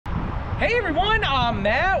Hey everyone, I'm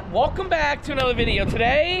Matt. Welcome back to another video.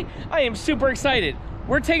 Today, I am super excited.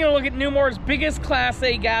 We're taking a look at Newmar's biggest Class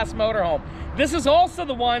A gas motorhome. This is also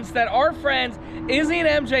the ones that our friends Izzy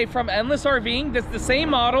and MJ from Endless RVing, that's the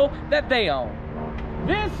same model that they own.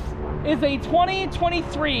 This is a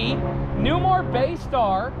 2023 Newmar Bay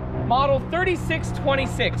Star, model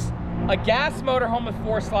 3626, a gas motorhome with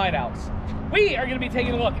 4 slide outs. We are going to be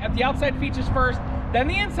taking a look at the outside features first, then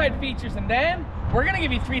the inside features, and then we're going to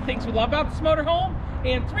give you 3 things we love about this motorhome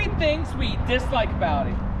and 3 things we dislike about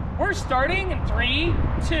it. We're starting in 3,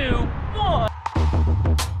 2, 1.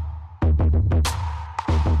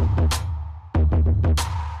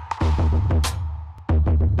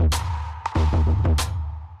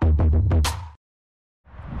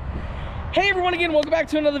 Hey everyone, again, welcome back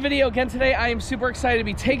to another video. Again, today I am super excited to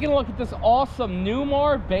be taking a look at this awesome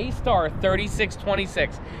Newmar Bay Star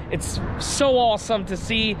 3626. It's so awesome to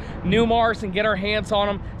see Newmars and get our hands on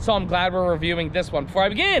them, so I'm glad we're reviewing this one. Before I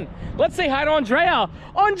begin, let's say hi to Andrea.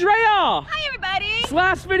 Andrea! Hi everybody! It's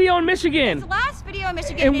last video in Michigan. It's the last video in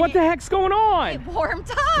Michigan. And what the heck's going on? It warmed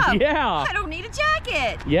up. Yeah. I don't need a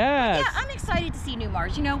jacket. Yes. Yeah, I'm excited to see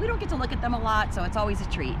Newmars. You know, we don't get to look at them a lot, so it's always a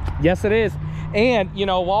treat. Yes, it is. And, you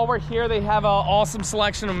know, while we're here, they have an awesome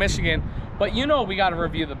selection of Michigan. But you know we got to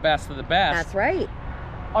review the best of the best. That's right.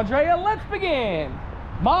 Andrea, let's begin.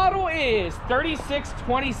 Model is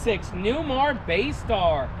 3626 Newmar Bay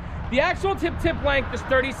Star. The actual tip length is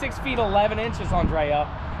 36 feet 11 inches, Andrea.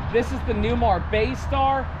 This is the Newmar Bay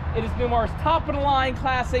Star. It is Newmar's top of the line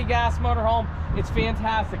Class A gas motorhome. It's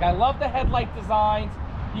fantastic. I love the headlight designs.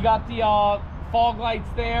 You got the fog lights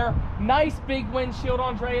there. Nice big windshield,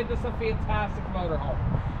 Andrea. This is a fantastic motorhome.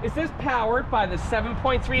 Is this powered by the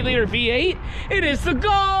 7.3 liter V8? It is the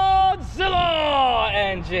Godzilla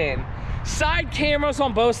engine. Side cameras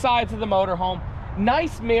on both sides of the motorhome.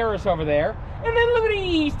 Nice mirrors over there. And then look at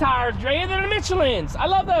these tires, Andrea. They're the Michelin's. I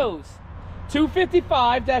love those.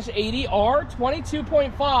 255-80R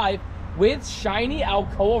 22.5 with shiny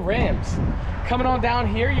Alcoa rims. Coming on down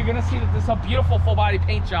here, you're gonna see that this is a beautiful full body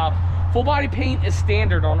paint job. Full body paint is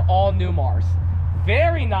standard on all Newmars.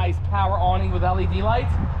 Very nice power awning with LED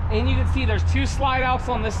lights. And you can see there's 2 slide outs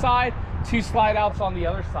on this side, 2 slide outs on the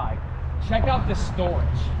other side. Check out the storage.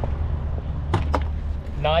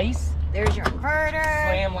 Nice. There's your inverter.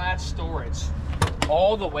 Slam latch storage.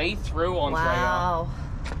 All the way through, Andrea. Wow.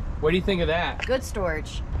 What do you think of that? Good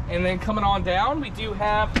storage. And then coming on down, we do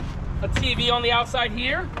have a TV on the outside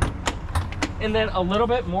here. And then a little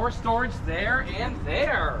bit more storage there and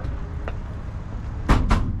there.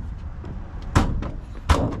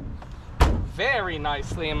 Very nice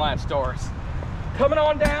slam latch doors. Coming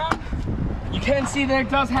on down, you can see there it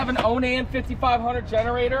does have an Onan 5500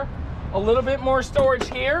 generator. A little bit more storage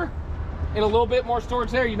here and a little bit more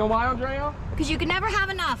storage there. You know why, Andrea? Because you can never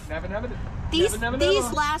have enough. Never. These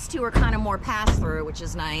last 2 are kind of more pass-through, which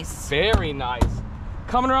is nice. Very nice.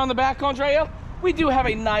 Coming around the back, Andrea, we do have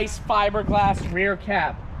a nice fiberglass rear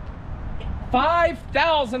cap.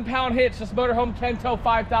 5,000 pound hitch. This motorhome can tow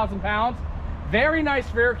 5,000 pounds. Very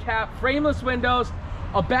nice rear cap, frameless windows,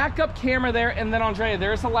 a backup camera there, and then Andrea,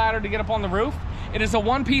 there's a ladder to get up on the roof. It is a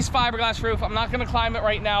 1-piece fiberglass roof. I'm not gonna climb it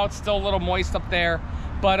right now. It's still a little moist up there,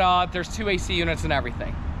 but there's 2 AC units and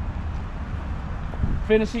everything.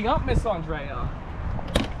 Finishing up, Miss Andrea,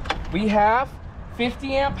 we have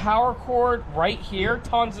 50 amp power cord right here,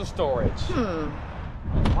 tons of storage.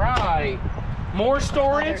 Right, more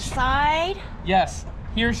storage. Other side. Yes,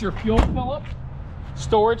 here's your fuel fill-up.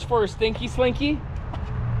 Storage for a Stinky Slinky.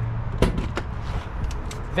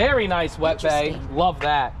 Very nice wet bay. Love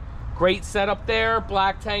that. Great setup there.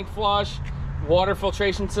 Black tank flush. Water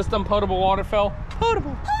filtration system. Potable water fill.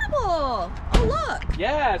 Potable. Oh, look.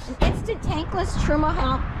 Yes. An instant tankless Truma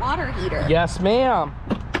water heater. Yes, ma'am.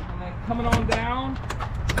 And then coming on down.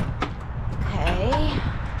 Okay.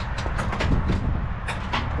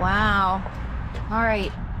 Wow. All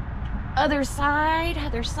right. Other side.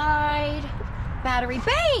 Battery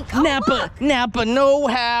bank. Oh, Napa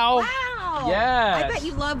know-how. Wow. Yes. I bet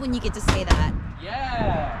you love when you get to say that.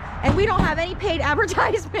 Yeah. And we don't have any paid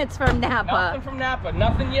advertisements from Napa. Nothing from Napa,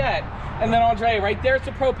 nothing yet. And then Andrea, right there's the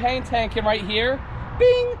propane tank, and right here,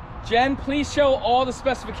 bing. Jen, please show all the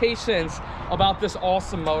specifications about this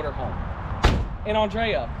awesome motorhome. And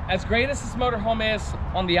Andrea, as great as this motorhome is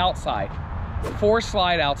on the outside, 4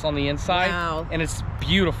 slide outs on the inside. Wow. And it's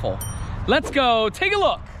beautiful. Let's go take a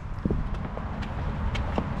look.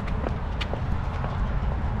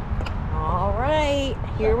 All right,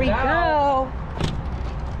 here we go.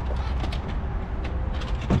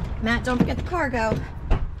 Matt, don't forget the cargo.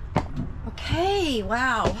 Okay,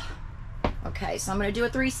 wow. Okay, so I'm gonna do a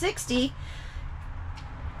 360.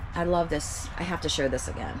 I love this. I have to show this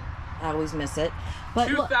again. I always miss it. But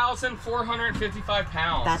 2,455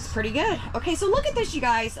 pounds. That's pretty good. Okay, so look at this, you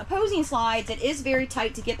guys. Opposing slides. It is very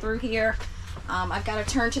tight to get through here. I've got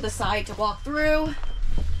to turn to the side to walk through.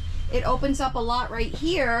 It opens up a lot right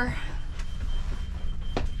here.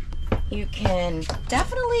 You can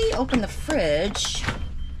definitely open the fridge.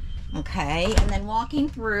 Okay, and then walking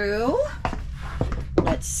through,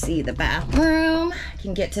 let's see, the bathroom.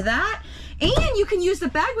 Can get to that. And you can use the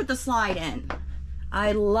bag with the slide in.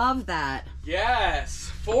 I love that. Yes,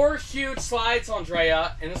 4 huge slides,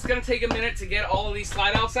 Andrea, and it's gonna take a minute to get all of these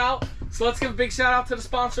slide outs out. So let's give a big shout out to the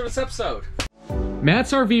sponsor of this episode.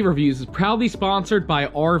 Matt's RV Reviews is proudly sponsored by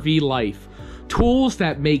RV Life, tools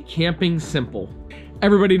that make camping simple.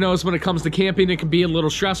 Everybody knows when it comes to camping, it can be a little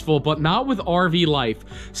stressful, but not with RV Life.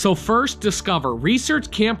 So first, discover, research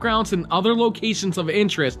campgrounds and other locations of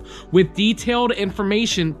interest with detailed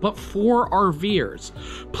information, but for RVers.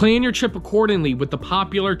 Plan your trip accordingly with the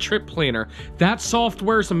popular Trip Planner. That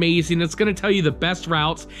software is amazing. It's going to tell you the best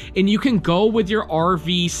routes, and you can go with your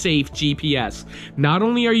RV safe GPS. Not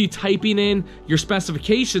only are you typing in your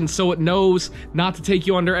specifications so it knows not to take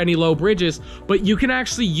you under any low bridges, but you can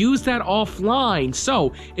actually use that offline. So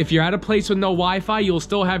if you're at a place with no Wi-Fi, you'll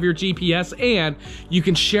still have your GPS, and you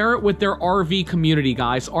can share it with their RV community,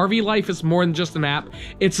 guys. RV Life is more than just an app.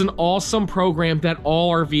 It's an awesome program that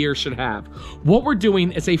all RVers should have. What we're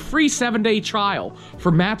doing is a free 7-day trial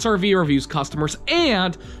for Matt's RV Reviews customers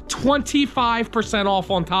and 25% off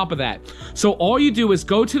on top of that. So all you do is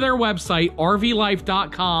go to their website,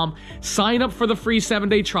 rvlife.com, sign up for the free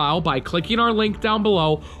 7-day trial by clicking our link down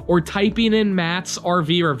below or typing in Matt's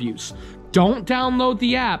RV Reviews. Don't download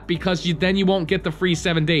the app because then you won't get the free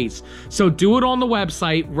 7 days. So do it on the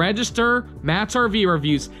website, register Matt's RV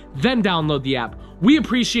Reviews, then download the app. We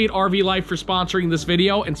appreciate RV Life for sponsoring this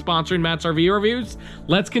video and sponsoring Matt's RV Reviews.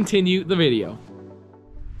 Let's continue the video.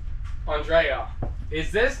 Andrea, is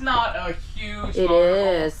this not a huge It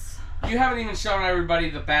motorhome? is. You haven't even shown everybody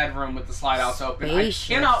the bedroom with the slide outs open. Spacious.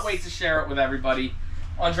 I cannot wait to share it with everybody.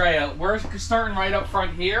 Andrea, we're starting right up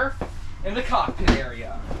front here in the cockpit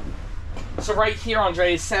area. So right here,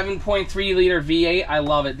 Andre, 7.3 liter V8. I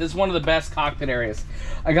love it. This is one of the best cockpit areas.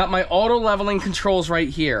 I got my auto leveling controls right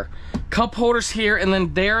here. Cup holders here, and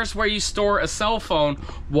then there's where you store a cell phone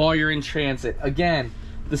while you're in transit. Again,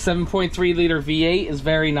 the 7.3 liter V8 is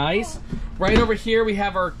very nice. Right over here, we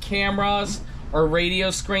have our cameras, our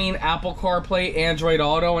radio screen, Apple CarPlay, Android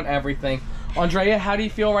Auto, and everything. Andrea, how do you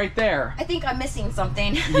feel right there? I think I'm missing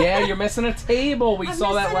something. Yeah, you're missing a table. We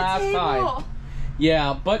saw that last time.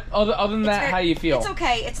 Yeah, but other than that, how do you feel? It's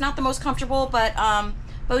okay. It's not the most comfortable, but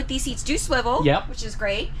both these seats do swivel, yep, which is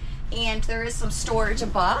great. And there is some storage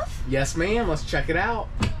above. Yes, ma'am. Let's check it out.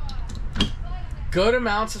 Good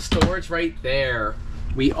amounts of storage right there.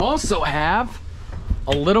 We also have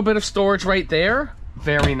a little bit of storage right there.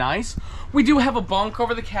 Very nice. We do have a bunk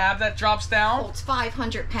over the cab that drops down. Holds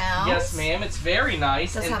 500 pounds. Yes, ma'am. It's very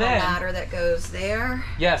nice. It does have a ladder that goes there.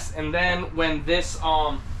 Yes, and then when this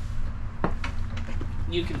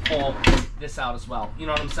you can pull this out as well. You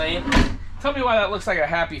know what I'm saying? Tell me why that looks like a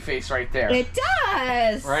happy face right there. It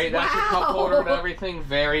does. Right? That's your cup holder and everything.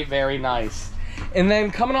 Very, very nice. And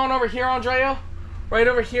then coming on over here, Andrea, right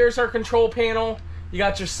over here is our control panel. You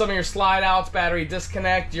got some of your slide outs, battery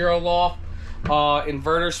disconnect, Euro loft,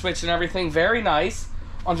 inverter switch and everything. Very nice.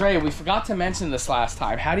 Andrea, we forgot to mention this last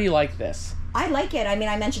time. How do you like this? I like it. I mean,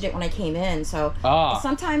 I mentioned it when I came in, so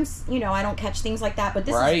sometimes, you know, I don't catch things like that, but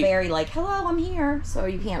this is very like, hello, I'm here, so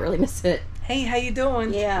you can't really miss it. Hey, how you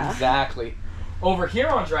doing? Yeah. Exactly. Over here,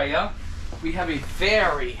 Andrea, we have a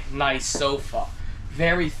very nice sofa.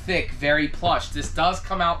 Very thick, very plush. This does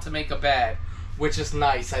come out to make a bed, which is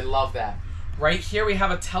nice. I love that. Right here, we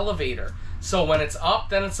have a televator. So when it's up,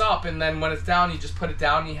 then it's up, and then when it's down, you just put it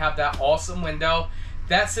down, and you have that awesome window.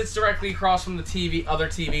 That sits directly across from the TV, other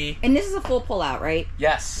TV. And this is a full pull-out, right?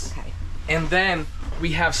 Yes. Okay. And then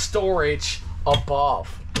we have storage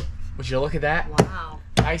above. Would you look at that? Wow.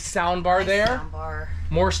 Nice sound bar there. Sound bar.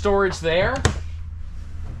 More storage there.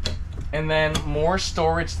 And then more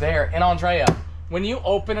storage there. And Andrea, when you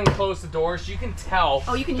open and close the doors, you can tell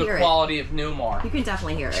the quality of Newmar. You can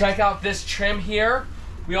definitely hear it. Check out this trim here.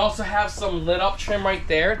 We also have some lit up trim right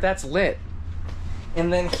there. That's lit.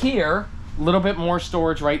 And then here, a little bit more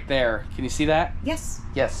storage right there. Can you see that? Yes.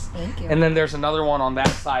 Yes. Thank you. And then there's another one on that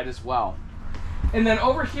side as well. And then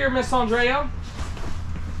over here, Miss Andrea.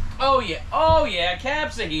 Oh yeah,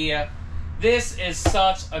 cabs are here. This is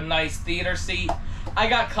such a nice theater seat. I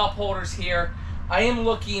got cup holders here. I am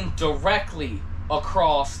looking directly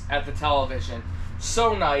across at the television.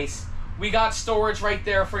 So nice. We got storage right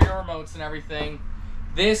there for your remotes and everything.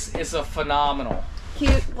 This is a phenomenal.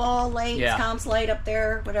 Cute wall lights, Yeah. comms light up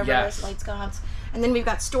there, whatever Yes. it is, lights, comms. And then we've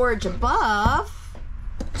got storage above.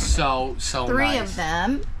 So Three nice. of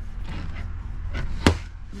them.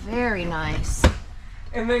 Very nice.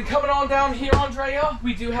 And then coming on down here, Andrea,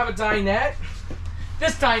 we do have a dinette.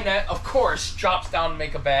 This dinette, of course, drops down to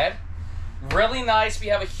make a bed. Really nice. We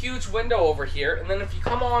have a huge window over here. And then if you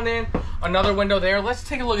come on in, another window there. Let's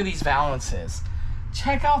take a look at these valances.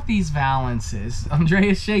 Check out these valances.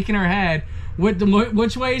 Andrea's shaking her head.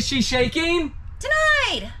 Which way is she shaking?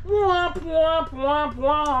 Denied! Womp, womp, womp,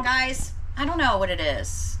 womp. Guys, I don't know what it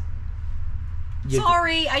is.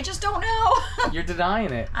 Sorry, I just don't know. You're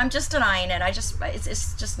denying it. I'm just denying it.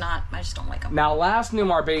 It's just not, I just don't like them. Now, last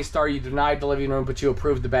Newmar Bay Star, you denied the living room, but you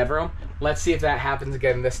approved the bedroom. Let's see if that happens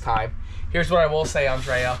again this time. Here's what I will say,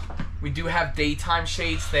 Andrea. We do have daytime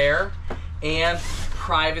shades there and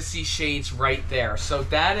privacy shades right there. So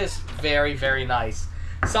that is very, very nice.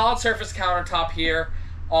 Solid surface countertop here.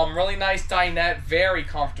 Really nice dinette, very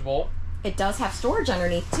comfortable. It does have storage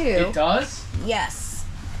underneath too. It does? Yes.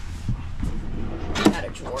 Got a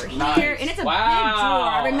drawer Nice. here, and it's a big drawer. Wow.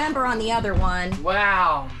 I remember on the other one.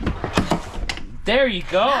 Wow. There you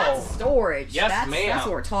go. That's storage. Yes, That's ma'am.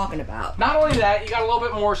 what we're talking about. Not only that, you got a little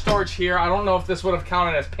bit more storage here. I don't know if this would have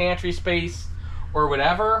counted as pantry space or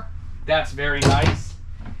whatever. That's very nice.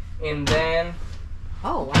 And then,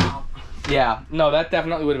 Oh wow. yeah, no, that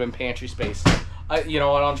definitely would have been pantry space. You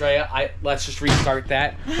know what, Andrea? Let's just restart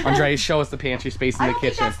that. Andrea, show us the pantry space in I the don't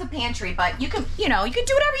kitchen. think that's the pantry, but you can do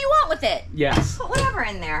whatever you want with it. Yes. Put whatever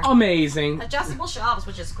in there. Amazing. Adjustable shelves,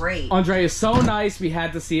 which is great. Andrea is so nice. We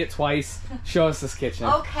had to see it twice. Show us this kitchen.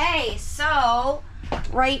 Okay, so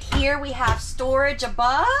right here we have storage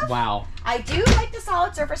above. Wow. I do like the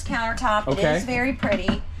solid surface countertop. Okay. It is very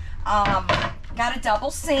pretty. Got a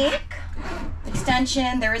double sink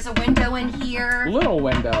extension. There is a window in here. Little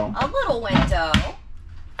window. A little window.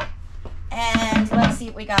 And let's see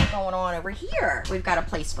what we got going on over here. We've got a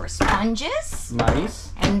place for sponges.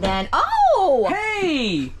 Nice. And then, oh!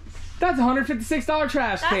 Hey! That's a $156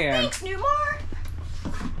 trash can. Thanks, Newmar.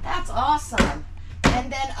 That's awesome.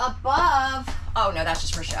 And then above, oh no, that's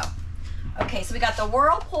just for show. Okay, so we got the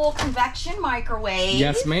Whirlpool convection microwave.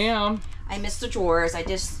 Yes, ma'am. I missed the drawers. I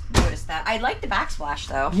just noticed that. I like the backsplash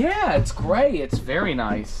though. Yeah, it's great. It's very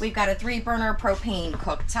nice. We've got a 3-burner propane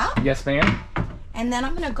cooktop. Yes, ma'am. And then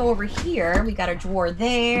I'm gonna go over here. We got a drawer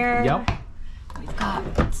there. Yep. We've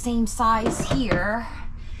got the same size here.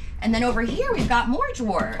 And then over here we've got more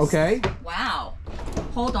drawers. Okay. Wow.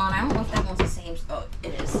 Hold on, I don't know if that one's the same. Oh,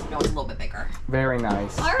 it is. No, it's a little bit bigger. Very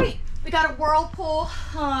nice. All right, we got a Whirlpool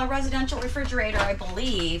residential refrigerator, I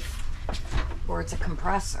believe. Or it's a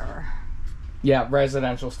compressor. Yeah,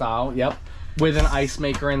 residential style. Yep. With an ice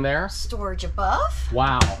maker in there. Storage above.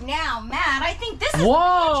 Wow. Now, Matt, I think this is Whoa!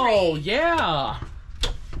 the pantry. Yeah.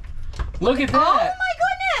 Look at Oh that. my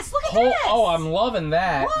goodness! Look at this. Oh, I'm loving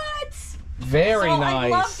that. What? Very so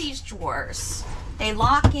nice. I love these drawers. They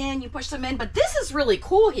lock in, you push them in, but this is really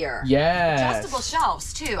cool here. Yes. Adjustable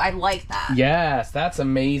shelves too. I like that. Yes, that's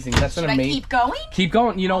amazing. That's Should an I amazing. keep going? Keep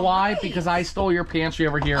going. You know All why? right. Because I stole your pantry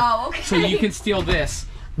over here. Oh, okay. So you can steal this.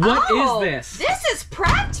 What is this? This is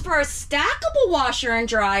prepped for a stackable washer and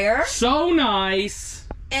dryer. So nice.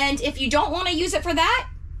 And if you don't want to use it for that,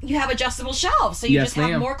 you have adjustable shelves. So you Yes, just have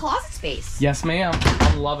ma'am. more closet space. Yes, ma'am.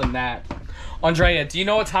 I'm loving that. Andrea, do you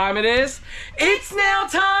know what time it is? It's now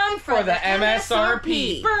time for the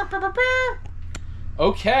MSRP. Brr, brr, brr, brr.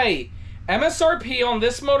 Okay. MSRP on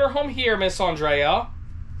this motorhome here, Miss Andrea,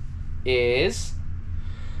 is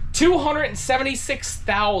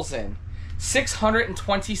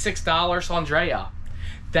 $276,626, Andrea.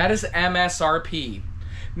 That is MSRP.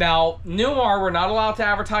 Now, Newmar, we're not allowed to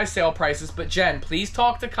advertise sale prices, but Jen, please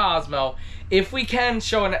talk to Cosmo. If we can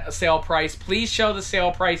show a sale price, please show the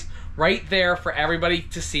sale price right there for everybody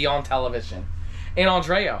to see on television. And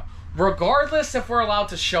Andrea, regardless if we're allowed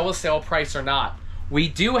to show a sale price or not, we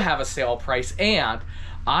do have a sale price, and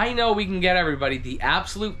I know we can get everybody the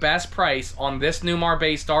absolute best price on this Newmar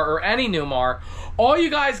Bay Star or any Newmar. All you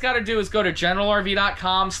guys got to do is go to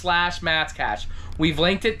generalrv.com/MattsCash. We've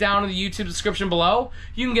linked it down in the YouTube description below.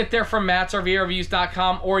 You can get there from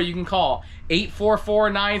mattsrvreviews.com, or you can call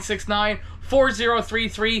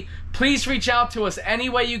 844-969-4033. Please reach out to us any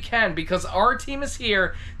way you can, because our team is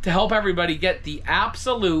here to help everybody get the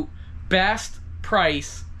absolute best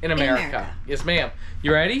price in America. Yes, ma'am.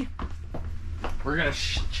 You ready? We're going to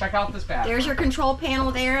check out this bathroom. There's your control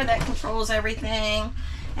panel there that controls everything.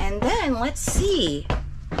 And then let's see.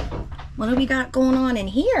 What do we got going on in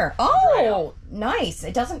here? Oh, nice.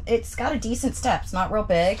 It's got a decent step. It's not real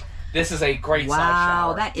big. This is a great size wow,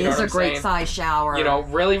 shower. that You know is what a I'm great saying? size shower. You know,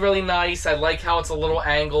 really, really nice. I like how it's a little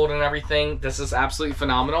angled and everything. This is absolutely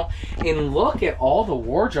phenomenal. And look at all the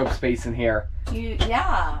wardrobe space in here.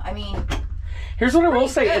 Yeah, I mean, here's what I will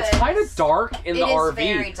say. good. It's kind of dark in the RV.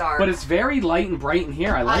 Very dark. But it's very light and bright in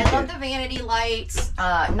here. I like it. I love the vanity lights.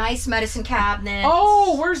 Nice medicine cabinet.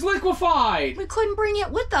 Oh, where's Liquefied? We couldn't bring it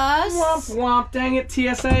with us. Womp womp, dang it,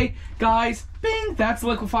 TSA. Guys, bing, that's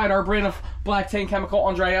Liquefied, our brand of black tank chemical.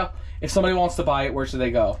 Andrea, if somebody wants to buy it, where should they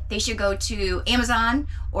go? They should go to Amazon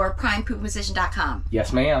or primepoopposition.com.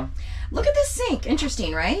 Yes, ma'am. Look at this sink.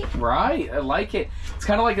 Interesting, right? Right, I like it. It's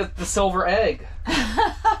kind of like the silver egg.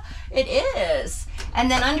 It is. And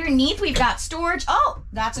then underneath we've got storage. Oh,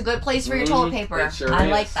 that's a good place for your toilet paper. It sure I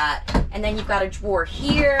is. like that. And then you've got a drawer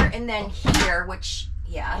here and then here, which,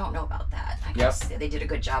 yeah, I don't know about that. I guess they did a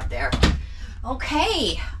good job there.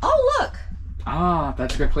 Okay. Oh, look. Ah,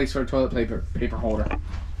 that's a good place for a toilet paper holder.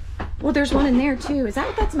 Well, there's one in there too. Is that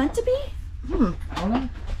what that's meant to be? I don't know.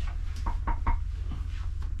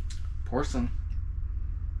 Porcelain.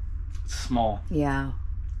 It's small. Yeah.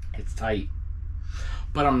 It's tight.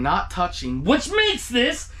 But I'm not touching, which makes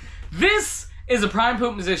this is a prime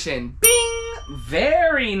poop position. Bing!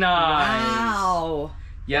 Very nice. Wow.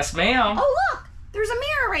 Yes, ma'am. Oh, look. There's a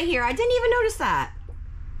mirror right here. I didn't even notice that.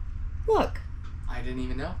 Look. I didn't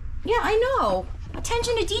even know. Yeah, I know.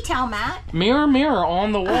 Attention to detail, Matt. Mirror, mirror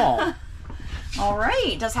on the wall. All right.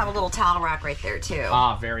 It does have a little towel rack right there, too.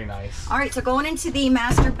 Ah, very nice. All right, so going into the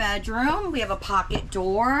master bedroom, we have a pocket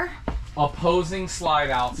door. Opposing slide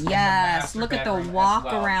outs. in the Yes, master look at the bedroom as walk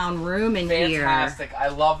well. around room in here. Fantastic. I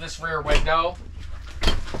love this rear window.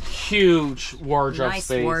 Huge wardrobe Nice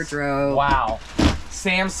space. wardrobe. Wow.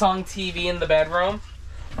 Samsung TV in the bedroom.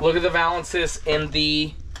 Look at the valances in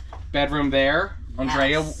the bedroom there.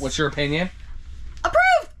 Andrea, Yes. what's your opinion?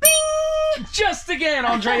 Approved! Bing! Just again,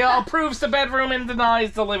 Andrea approves the bedroom and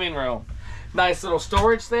denies the living room. Nice little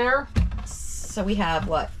storage there. So we have,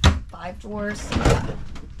 what, 5 drawers?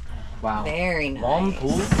 Wow. Very nice. 1, 2,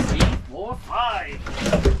 3, 4,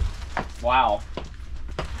 5. Wow.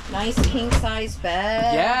 Nice king-size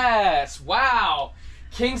bed. Yes. Wow.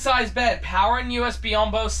 King size bed. Power and USB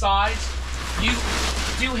on both sides. You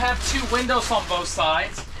do have 2 windows on both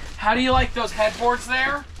sides. How do you like those headboards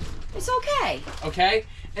there? It's okay. Okay.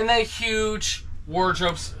 And then huge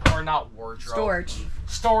wardrobes, or not wardrobe.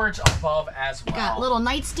 Storage above as well. Got little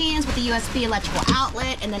nightstands with a USB electrical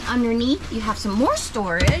outlet, and then underneath you have some more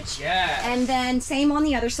storage. Yes. And then same on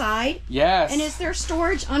the other side. Yes. And is there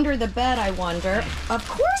storage under the bed, I wonder? Of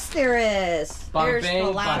course there is. Bunk There's bing, the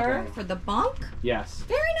bunk ladder bing. for the bunk. Yes.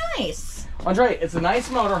 Very nice. Andre, it's a nice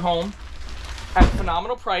motorhome at a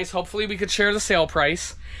phenomenal price. Hopefully we could share the sale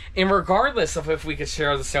price. And regardless of if we could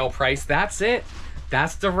share the sale price, that's it.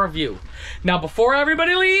 That's the review. Now, before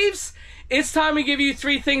everybody leaves, it's time to give you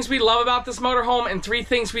 3 things we love about this motorhome and 3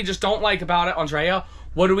 things we just don't like about it. Andrea,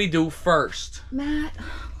 what do we do first? Matt,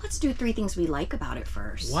 let's do 3 things we like about it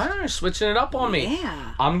first. Wow, you're switching it up on me.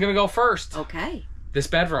 Yeah. I'm going to go first. Okay. This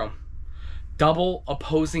bedroom. Double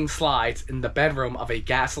opposing slides in the bedroom of a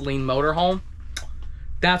gasoline motorhome.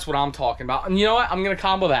 That's what I'm talking about. And you know what? I'm going to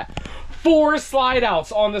combo that. 4 slide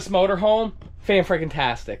outs on this motorhome.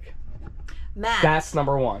 Fan-freaking-tastic. Matt. That's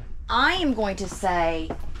number 1. I am going to say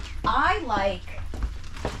I like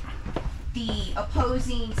the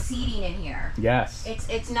opposing seating in here. Yes.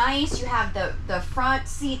 It's nice. You have the front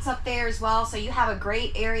seats up there as well, so you have a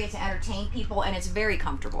great area to entertain people, and it's very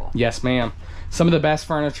comfortable. Yes, ma'am. Some of the best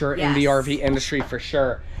furniture in the Yes. RV industry for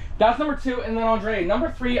sure. That's number 2. And then Andre,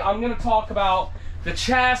 number 3, I'm going to talk about the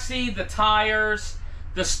chassis, the tires,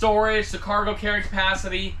 the storage, the cargo carrying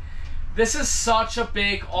capacity. This is such a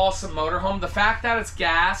big, awesome motorhome. The fact that it's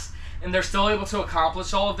gas and they're still able to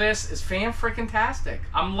accomplish all of this is fan-freaking-tastic.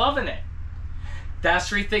 I'm loving it. That's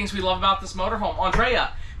 3 things we love about this motorhome.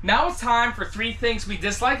 Andrea, now it's time for 3 things we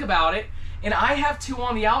dislike about it. And I have 2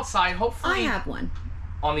 on the outside, hopefully. I have one.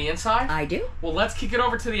 On the inside? I do. Well, let's kick it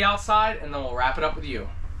over to the outside and then we'll wrap it up with you.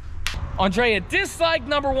 Andrea, dislike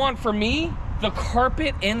number 1 for me, the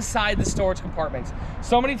carpet inside the storage compartments.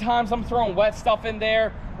 So many times I'm throwing wet stuff in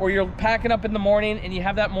there, or you're packing up in the morning and you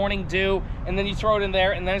have that morning dew and then you throw it in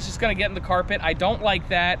there and then it's just gonna get in the carpet. I don't like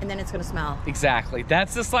that. And then it's gonna smell. Exactly.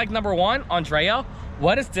 That's dislike number 1. Andrea,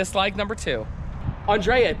 what is dislike number 2?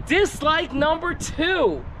 Andrea, dislike number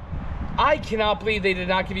 2. I cannot believe they did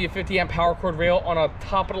not give you a 50 amp power cord rail on a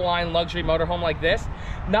top of the line luxury motorhome like this.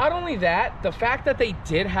 Not only that, the fact that they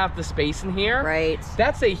did have the space in here, Right.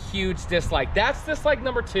 that's a huge dislike. That's dislike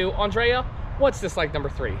number 2. Andrea, what's dislike number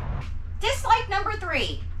 3? Dislike number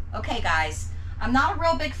 3. Okay, guys. I'm not a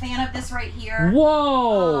real big fan of this right here.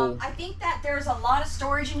 Whoa! I think that there's a lot of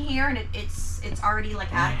storage in here, and it's already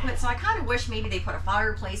like adequate. So I kind of wish maybe they put a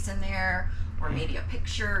fireplace in there, or maybe a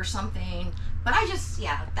picture or something. But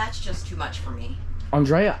yeah, that's just too much for me.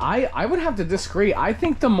 Andrea, I would have to disagree. I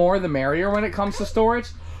think the more the merrier when it comes to storage.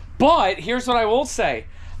 But here's what I will say.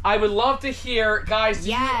 I would love to hear, guys, do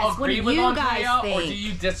you agree with Andrea or do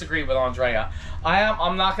you disagree with Andrea?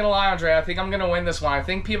 I'm not going to lie, Andrea. I think I'm going to win this one. I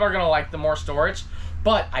think people are going to like the more storage,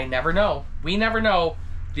 but I never know. We never know.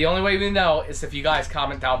 The only way we know is if you guys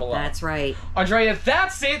comment down below. That's right. Andrea,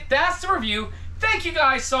 that's it. That's the review. Thank you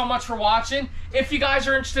guys so much for watching. If you guys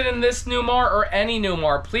are interested in this Newmar or any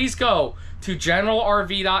Newmar, please go to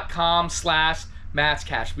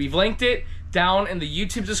generalrv.com/MattsCash. We've linked it down in the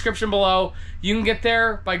YouTube description below. You can get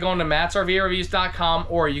there by going to mattsrvreviews.com,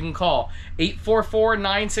 or you can call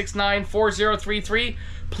 844-969-4033.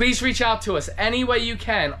 Please reach out to us any way you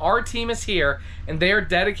can. Our team is here, and they are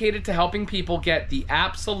dedicated to helping people get the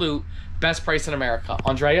absolute best price in America.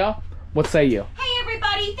 Andrea, what say you? Hey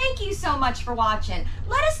everybody, thank you so much for watching.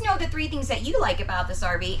 Let us know the 3 things that you like about this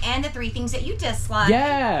RV and the 3 things that you dislike.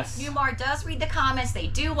 Yes! Newmar does read the comments. They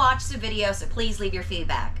do watch the video, so please leave your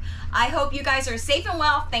feedback. I hope you guys are safe and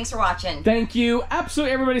well. Thanks for watching. Thank you,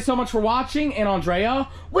 absolutely everybody, so much for watching. And Andrea,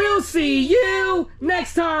 we'll see you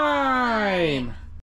next time.